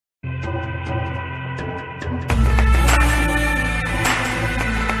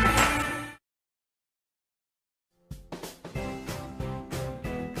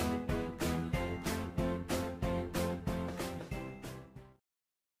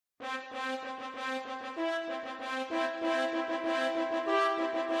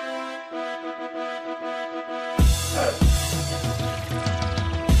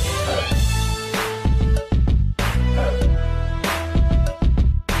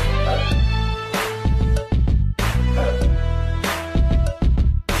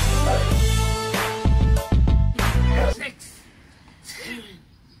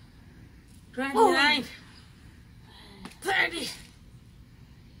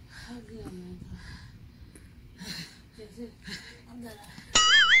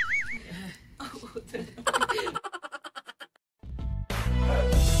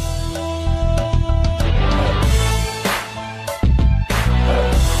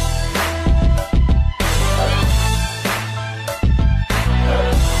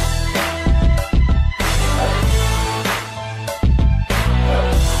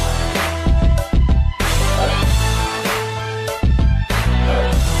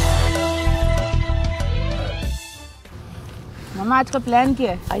आज का प्लान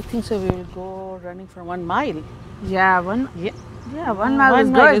क्या है? I think so. We will go running for 1 mile. Yeah, 1 mile is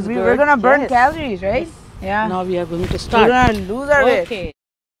 1 mile good. is We're gonna good, burn yes. calories, right? Yes. Yeah. Now we are going to start. We're gonna lose our weight. Okay.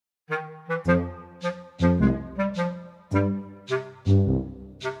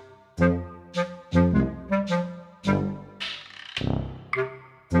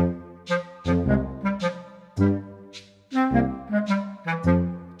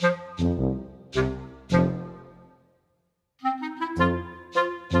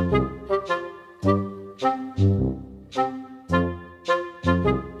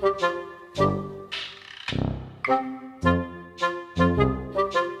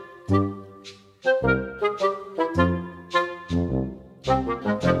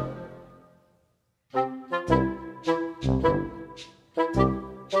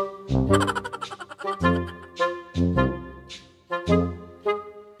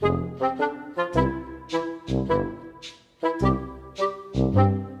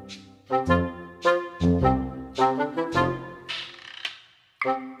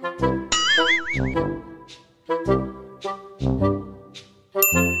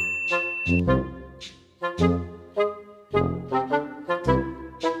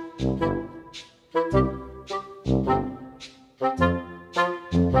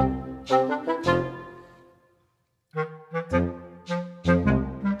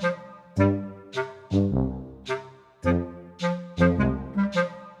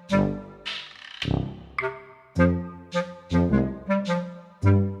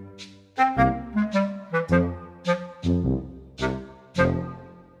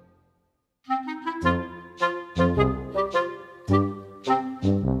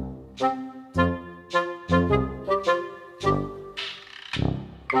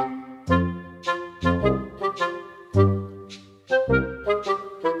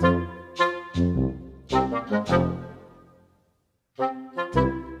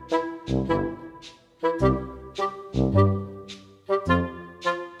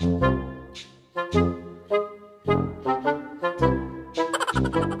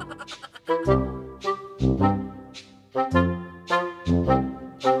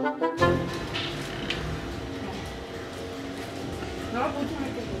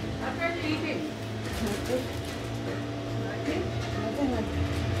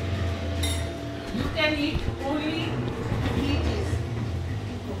 You can eat only peaches.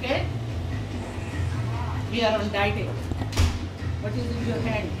 Okay? We are on dieting. What is in your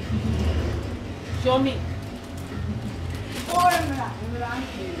hand? Show me.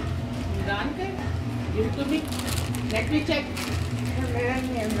 Imran ke? Give it to me. Let me check.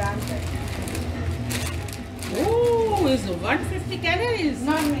 Oh, it's 150 calories.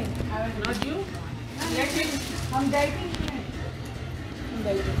 Not me. Not you? Let me. I'm dieting.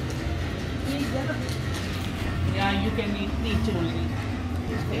 Yeah, you can eat peach only.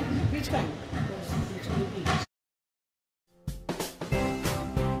 Okay? Which kind?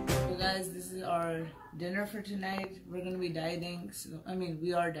 So guys, this is our dinner for tonight. We're gonna be dieting. So I mean,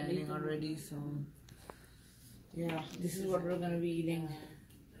 we are dieting already. So yeah, this is what we're gonna be eating.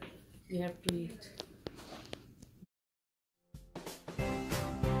 We have to eat.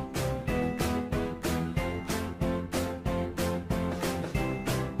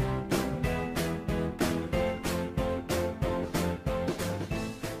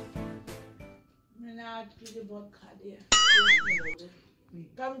 मैंने आज के लिए बहुत खा लिया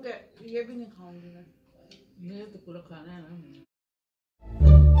कम कर ये भी नहीं खाऊंगी मैं ये तो पूरा खाना है ना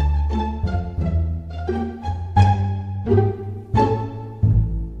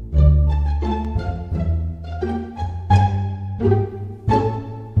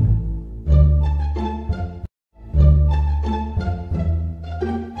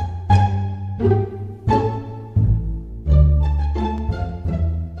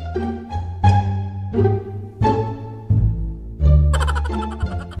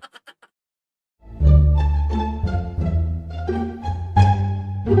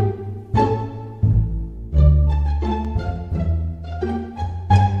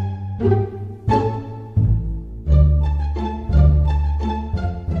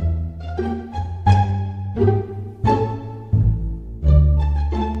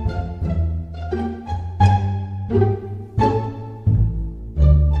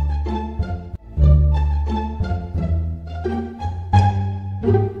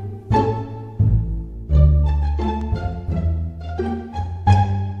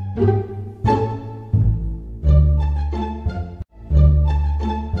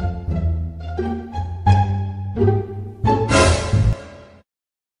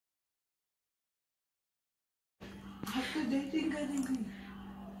आपको dating करेंगे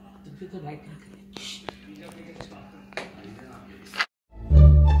तो फिर तो लाइक करके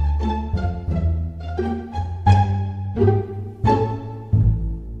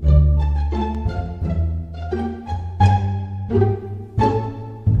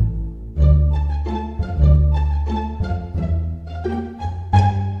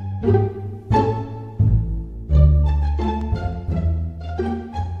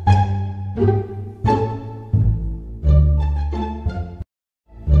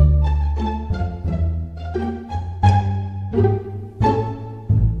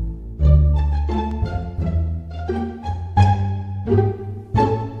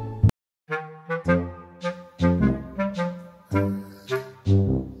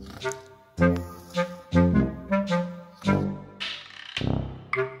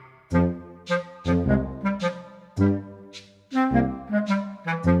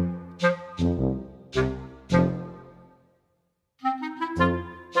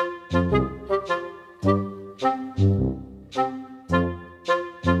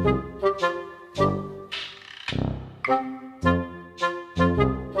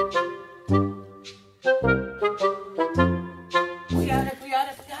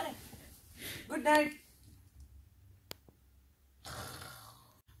Good night.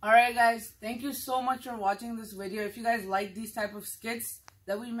 Alright guys, thank you so much for watching this video. If you guys like these type of skits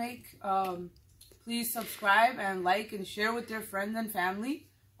that we make, please subscribe and like and share with your friends and family.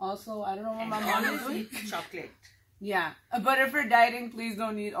 Also, I don't know what my mom is doing. Chocolate. Yeah, but if you're dieting, please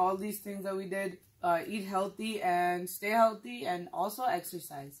don't eat all these things that we did. Eat healthy and stay healthy and also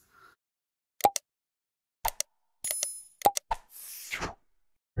exercise.